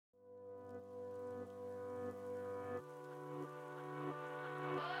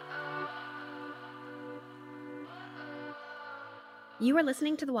You are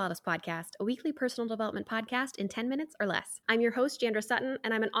listening to the Wildest Podcast, a weekly personal development podcast in 10 minutes or less. I'm your host, Jandra Sutton,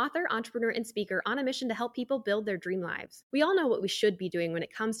 and I'm an author, entrepreneur, and speaker on a mission to help people build their dream lives. We all know what we should be doing when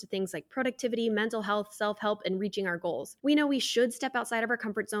it comes to things like productivity, mental health, self-help, and reaching our goals. We know we should step outside of our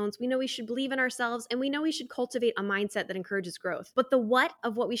comfort zones, we know we should believe in ourselves, and we know we should cultivate a mindset that encourages growth. But the what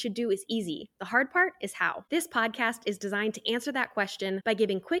of what we should do is easy. The hard part is how. This podcast is designed to answer that question by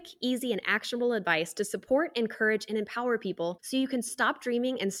giving quick, easy, and actionable advice to support, encourage, and empower people so you can stop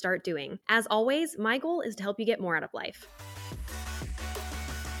dreaming and start doing. As always, my goal is to help you get more out of life.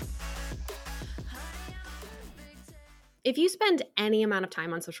 If you spend any amount of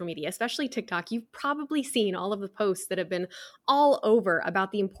time on social media, especially TikTok, you've probably seen all of the posts that have been all over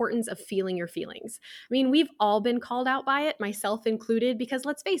about the importance of feeling your feelings. I mean, we've all been called out by it, myself included, because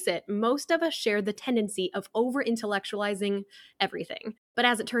let's face it, most of us share the tendency of over-intellectualizing everything. But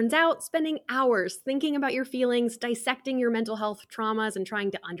as it turns out, spending hours thinking about your feelings, dissecting your mental health traumas, and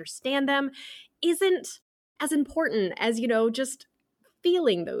trying to understand them isn't as important as, just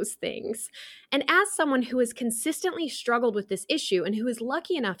feeling those things. And as someone who has consistently struggled with this issue and who is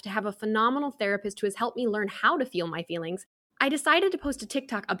lucky enough to have a phenomenal therapist who has helped me learn how to feel my feelings, I decided to post a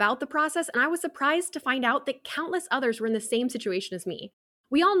TikTok about the process, and I was surprised to find out that countless others were in the same situation as me.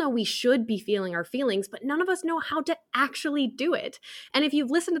 We all know we should be feeling our feelings, but none of us know how to actually do it. And if you've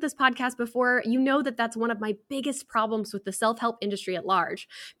listened to this podcast before, you know that that's one of my biggest problems with the self-help industry at large.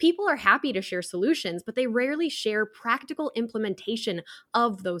 People are happy to share solutions, but they rarely share practical implementation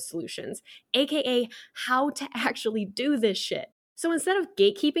of those solutions, aka how to actually do this shit. So instead of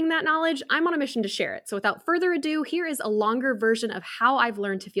gatekeeping that knowledge, I'm on a mission to share it. So without further ado, here is a longer version of how I've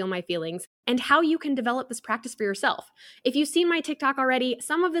learned to feel my feelings and how you can develop this practice for yourself. If you've seen my TikTok already,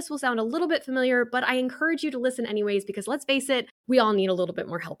 some of this will sound a little bit familiar, but I encourage you to listen anyways because let's face it, we all need a little bit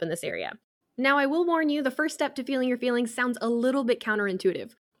more help in this area. Now, I will warn you, the first step to feeling your feelings sounds a little bit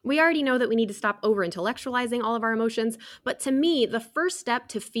counterintuitive. We already know that we need to stop over-intellectualizing all of our emotions, but to me, the first step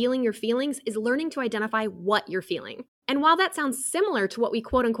to feeling your feelings is learning to identify what you're feeling. And while that sounds similar to what we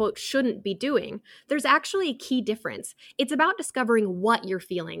quote-unquote shouldn't be doing, there's actually a key difference. It's about discovering what you're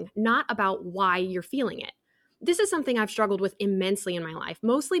feeling, not about why you're feeling it. This is something I've struggled with immensely in my life,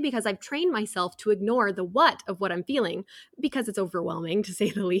 mostly because I've trained myself to ignore the what of what I'm feeling, because it's overwhelming to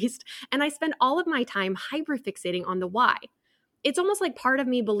say the least, and I spend all of my time hyperfixating on the why. It's almost like part of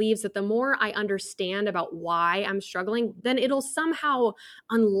me believes that the more I understand about why I'm struggling, then it'll somehow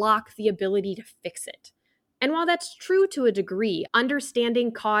unlock the ability to fix it. And while that's true to a degree,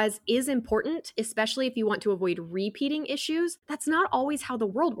 understanding cause is important, especially if you want to avoid repeating issues. That's not always how the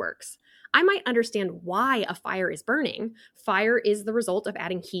world works. I might understand why a fire is burning. Fire is the result of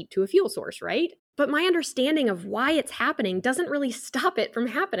adding heat to a fuel source, right? But my understanding of why it's happening doesn't really stop it from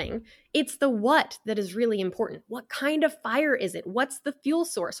happening. It's the what that is really important. What kind of fire is it? What's the fuel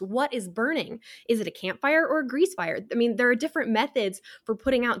source? What is burning? Is it a campfire or a grease fire? I mean, there are different methods for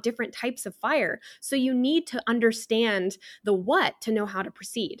putting out different types of fire. So you need to understand the what to know how to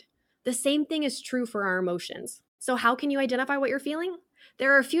proceed. The same thing is true for our emotions. So how can you identify what you're feeling?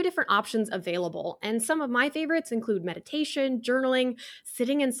 There are a few different options available, and some of my favorites include meditation, journaling,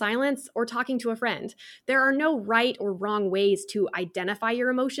 sitting in silence, or talking to a friend. There are no right or wrong ways to identify your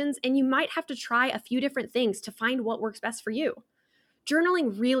emotions, and you might have to try a few different things to find what works best for you.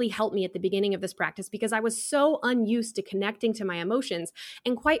 Journaling really helped me at the beginning of this practice because I was so unused to connecting to my emotions,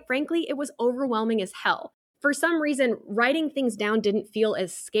 and quite frankly, it was overwhelming as hell. For some reason, writing things down didn't feel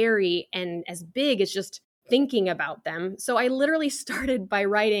as scary and as big as just thinking about them. So I literally started by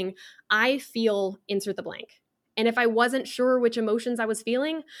writing, I feel insert the blank. And if I wasn't sure which emotions I was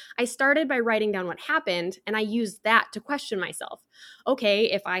feeling, I started by writing down what happened, and I used that to question myself. Okay,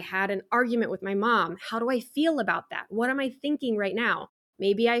 if I had an argument with my mom, how do I feel about that? What am I thinking right now?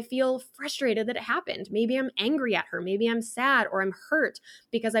 Maybe I feel frustrated that it happened. Maybe I'm angry at her. Maybe I'm sad or I'm hurt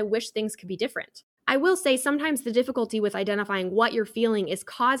because I wish things could be different. I will say sometimes the difficulty with identifying what you're feeling is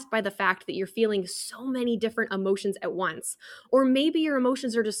caused by the fact that you're feeling so many different emotions at once. Or maybe your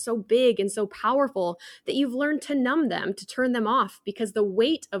emotions are just so big and so powerful that you've learned to numb them, to turn them off, because the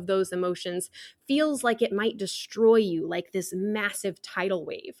weight of those emotions feels like it might destroy you, like this massive tidal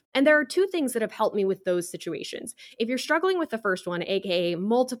wave. And there are two things that have helped me with those situations. If you're struggling with the first one, aka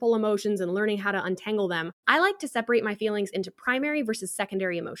multiple emotions and learning how to untangle them, I like to separate my feelings into primary versus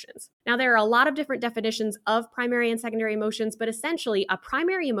secondary emotions. Now, there are a lot of different definitions of primary and secondary emotions, but essentially a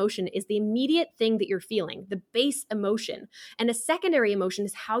primary emotion is the immediate thing that you're feeling, the base emotion. And a secondary emotion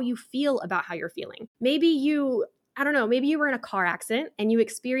is how you feel about how you're feeling. Maybe you I don't know, maybe you were in a car accident and you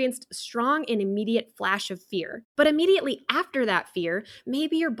experienced a strong and immediate flash of fear. But immediately after that fear,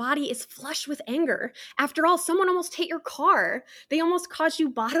 maybe your body is flushed with anger. After all, someone almost hit your car. They almost caused you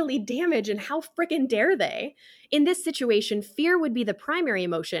bodily damage, and how freaking dare they? In this situation, fear would be the primary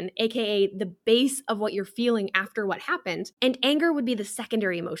emotion, aka the base of what you're feeling after what happened, and anger would be the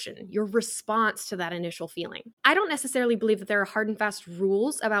secondary emotion, your response to that initial feeling. I don't necessarily believe that there are hard and fast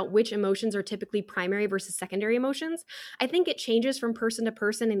rules about which emotions are typically primary versus secondary emotions. I think it changes from person to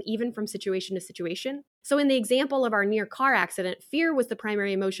person and even from situation to situation. So in the example of our near car accident, fear was the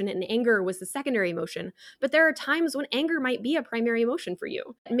primary emotion and anger was the secondary emotion. But there are times when anger might be a primary emotion for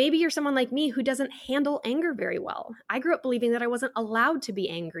you. Maybe you're someone like me who doesn't handle anger very well. I grew up believing that I wasn't allowed to be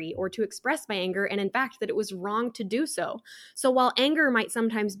angry or to express my anger, and in fact that it was wrong to do so. So while anger might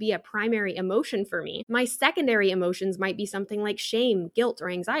sometimes be a primary emotion for me, my secondary emotions might be something like shame, guilt, or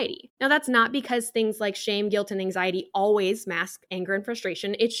anxiety. Now that's not because things like shame, guilt, and anxiety always mask anger and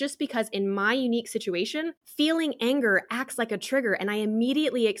frustration. It's just because in my unique situation, feeling anger acts like a trigger, and I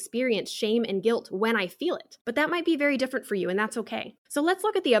immediately experience shame and guilt when I feel it. But that might be very different for you, and that's okay. So let's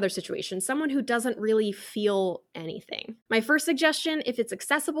look at the other situation, someone who doesn't really feel anything. My first suggestion, if it's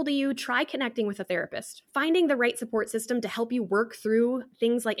accessible to you, try connecting with a therapist. Finding the right support system to help you work through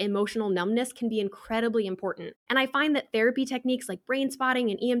things like emotional numbness can be incredibly important. And I find that therapy techniques like brain spotting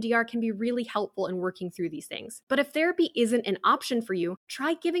and EMDR can be really helpful in working through these things. But if therapy isn't an option for you,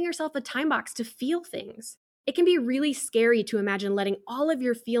 try giving yourself a time box to feel things. It can be really scary to imagine letting all of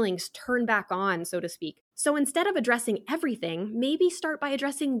your feelings turn back on, so to speak. So instead of addressing everything, maybe start by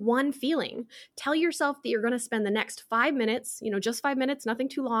addressing one feeling. Tell yourself that you're going to spend the next 5 minutes, just 5 minutes, nothing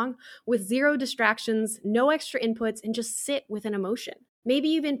too long, with zero distractions, no extra inputs, and just sit with an emotion. Maybe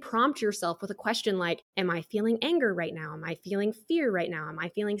even prompt yourself with a question like, am I feeling anger right now? Am I feeling fear right now? Am I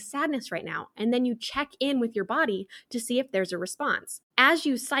feeling sadness right now? And then you check in with your body to see if there's a response. As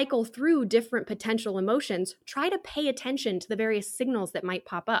you cycle through different potential emotions, try to pay attention to the various signals that might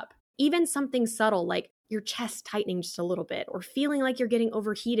pop up. Even something subtle like your chest tightening just a little bit, or feeling like you're getting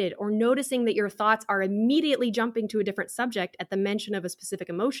overheated, or noticing that your thoughts are immediately jumping to a different subject at the mention of a specific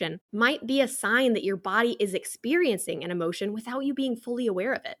emotion, might be a sign that your body is experiencing an emotion without you being fully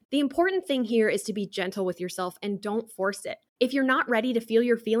aware of it. The important thing here is to be gentle with yourself and don't force it. If you're not ready to feel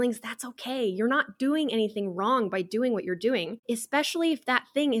your feelings, that's okay. You're not doing anything wrong by doing what you're doing, especially if that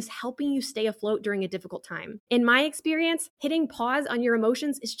thing is helping you stay afloat during a difficult time. In my experience, hitting pause on your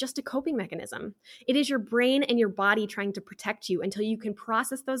emotions is just a coping mechanism. It is your brain and your body trying to protect you until you can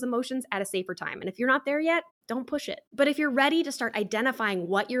process those emotions at a safer time. And if you're not there yet, don't push it. But if you're ready to start identifying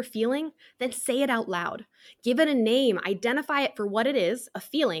what you're feeling, then say it out loud. Give it a name, identify it for what it is, a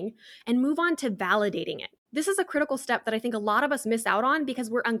feeling, and move on to validating it. This is a critical step that I think a lot of us miss out on because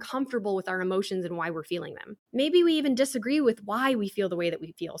we're uncomfortable with our emotions and why we're feeling them. Maybe we even disagree with why we feel the way that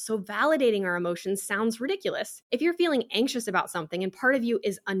we feel, so validating our emotions sounds ridiculous. If you're feeling anxious about something and part of you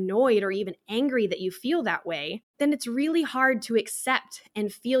is annoyed or even angry that you feel that way, then it's really hard to accept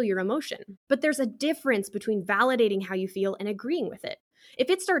and feel your emotion. But there's a difference between validating how you feel and agreeing with it. If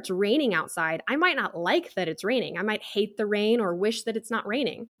it starts raining outside, I might not like that it's raining. I might hate the rain or wish that it's not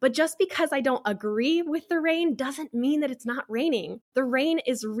raining. But just because I don't agree with the rain doesn't mean that it's not raining. The rain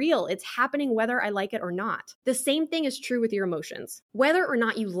is real. It's happening whether I like it or not. The same thing is true with your emotions. Whether or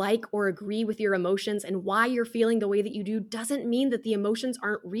not you like or agree with your emotions and why you're feeling the way that you do doesn't mean that the emotions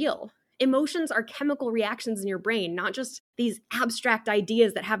aren't real. Emotions are chemical reactions in your brain, not just these abstract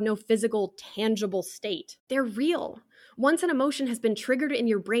ideas that have no physical, tangible state. They're real. Once an emotion has been triggered in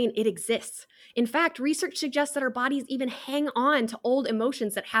your brain, it exists. In fact, research suggests that our bodies even hang on to old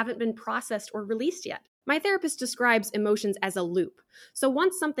emotions that haven't been processed or released yet. My therapist describes emotions as a loop. So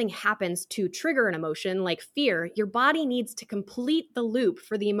once something happens to trigger an emotion, like fear, your body needs to complete the loop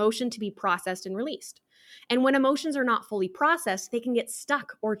for the emotion to be processed and released. And when emotions are not fully processed, they can get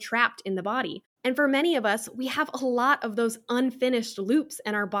stuck or trapped in the body. And for many of us, we have a lot of those unfinished loops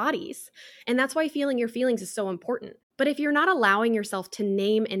in our bodies. And that's why feeling your feelings is so important. But if you're not allowing yourself to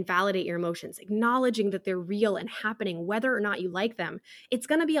name and validate your emotions, acknowledging that they're real and happening whether or not you like them, it's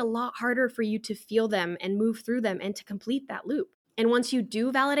going to be a lot harder for you to feel them and move through them and to complete that loop. And once you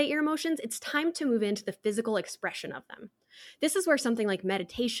do validate your emotions, it's time to move into the physical expression of them. This is where something like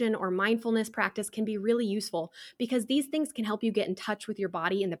meditation or mindfulness practice can be really useful because these things can help you get in touch with your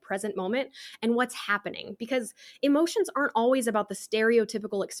body in the present moment and what's happening. Because emotions aren't always about the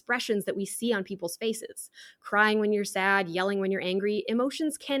stereotypical expressions that we see on people's faces. Crying when you're sad, yelling when you're angry,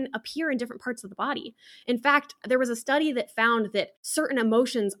 emotions can appear in different parts of the body. In fact, there was a study that found that certain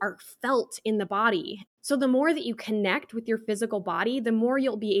emotions are felt in the body So the more that you connect with your physical body, the more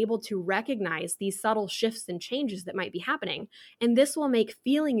you'll be able to recognize these subtle shifts and changes that might be happening. And this will make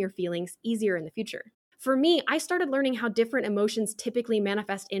feeling your feelings easier in the future. For me, I started learning how different emotions typically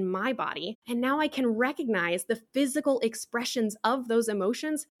manifest in my body, and now I can recognize the physical expressions of those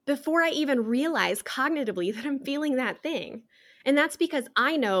emotions before I even realize cognitively that I'm feeling that thing. And that's because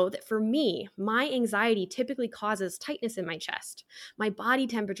I know that for me, my anxiety typically causes tightness in my chest. My body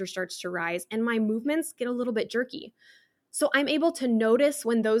temperature starts to rise, and my movements get a little bit jerky. So I'm able to notice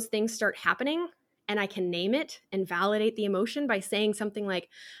when those things start happening, and I can name it and validate the emotion by saying something like,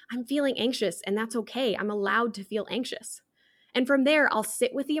 I'm feeling anxious, and that's okay. I'm allowed to feel anxious. And from there, I'll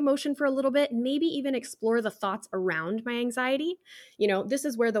sit with the emotion for a little bit, maybe even explore the thoughts around my anxiety. This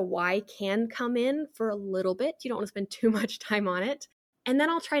is where the why can come in for a little bit. You don't want to spend too much time on it. And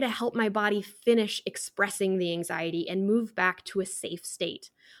then I'll try to help my body finish expressing the anxiety and move back to a safe state.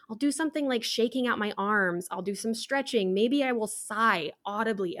 I'll do something like shaking out my arms. I'll do some stretching. Maybe I will sigh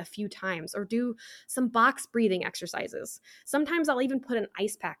audibly a few times or do some box breathing exercises. Sometimes I'll even put an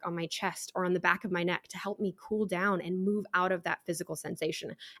ice pack on my chest or on the back of my neck to help me cool down and move out of that physical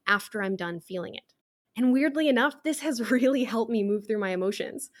sensation after I'm done feeling it. And weirdly enough, this has really helped me move through my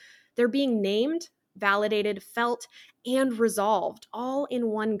emotions. They're being named, validated, felt, and resolved all in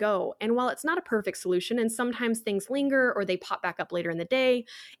one go. And while it's not a perfect solution, and sometimes things linger or they pop back up later in the day,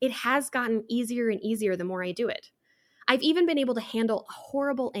 it has gotten easier and easier the more I do it. I've even been able to handle a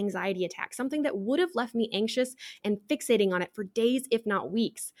horrible anxiety attack, something that would have left me anxious and fixating on it for days, if not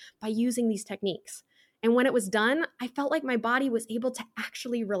weeks, by using these techniques. And when it was done, I felt like my body was able to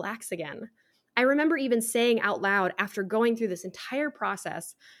actually relax again. I remember even saying out loud after going through this entire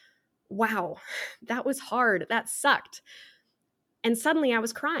process, wow, that was hard. That sucked. And suddenly I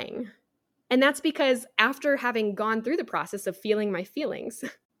was crying. And that's because after having gone through the process of feeling my feelings,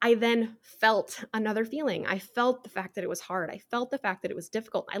 I then felt another feeling. I felt the fact that it was hard. I felt the fact that it was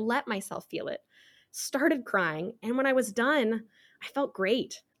difficult. I let myself feel it, started crying. And when I was done, I felt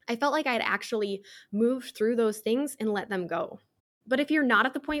great. I felt like I had actually moved through those things and let them go. But if you're not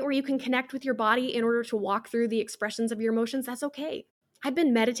at the point where you can connect with your body in order to walk through the expressions of your emotions, that's okay. I've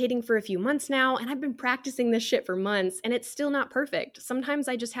been meditating for a few months now, and I've been practicing this shit for months, and it's still not perfect. Sometimes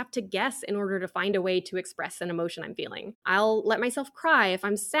I just have to guess in order to find a way to express an emotion I'm feeling. I'll let myself cry if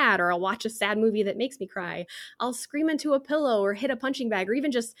I'm sad, or I'll watch a sad movie that makes me cry. I'll scream into a pillow or hit a punching bag, or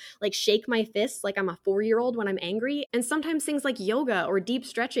even just shake my fists like I'm a 4-year-old when I'm angry. And sometimes things like yoga or deep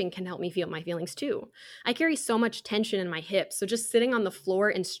stretching can help me feel my feelings too. I carry so much tension in my hips, so just sitting on the floor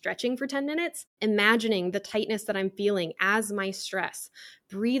and stretching for 10 minutes, imagining the tightness that I'm feeling as my stress,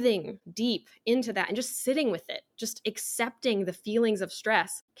 breathing deep into that and just sitting with it, just accepting the feelings of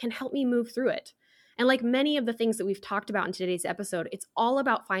stress can help me move through it. And like many of the things that we've talked about in today's episode, it's all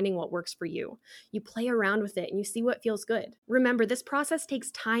about finding what works for you. You play around with it and you see what feels good. Remember, this process takes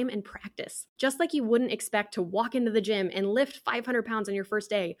time and practice. Just like you wouldn't expect to walk into the gym and lift 500 pounds on your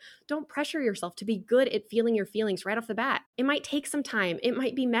first day, don't pressure yourself to be good at feeling your feelings right off the bat. It might take some time. It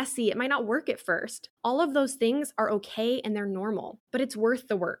might be messy. It might not work at first. All of those things are okay and they're normal, but it's worth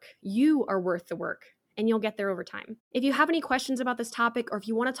the work. You are worth the work. And you'll get there over time. If you have any questions about this topic, or if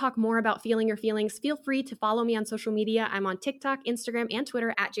you want to talk more about feeling your feelings, feel free to follow me on social media. I'm on TikTok, Instagram, and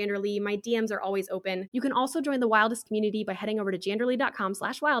Twitter at JanderLee. My DMs are always open. You can also join the Wildest community by heading over to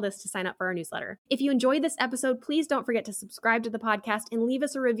janderlee.com/wildest to sign up for our newsletter. If you enjoyed this episode, please don't forget to subscribe to the podcast and leave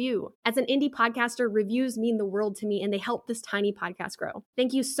us a review. As an indie podcaster, reviews mean the world to me and they help this tiny podcast grow.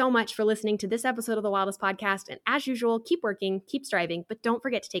 Thank you so much for listening to this episode of the Wildest Podcast. And as usual, keep working, keep striving, but don't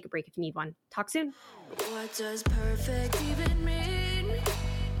forget to take a break if you need one. Talk soon. What does perfect even mean?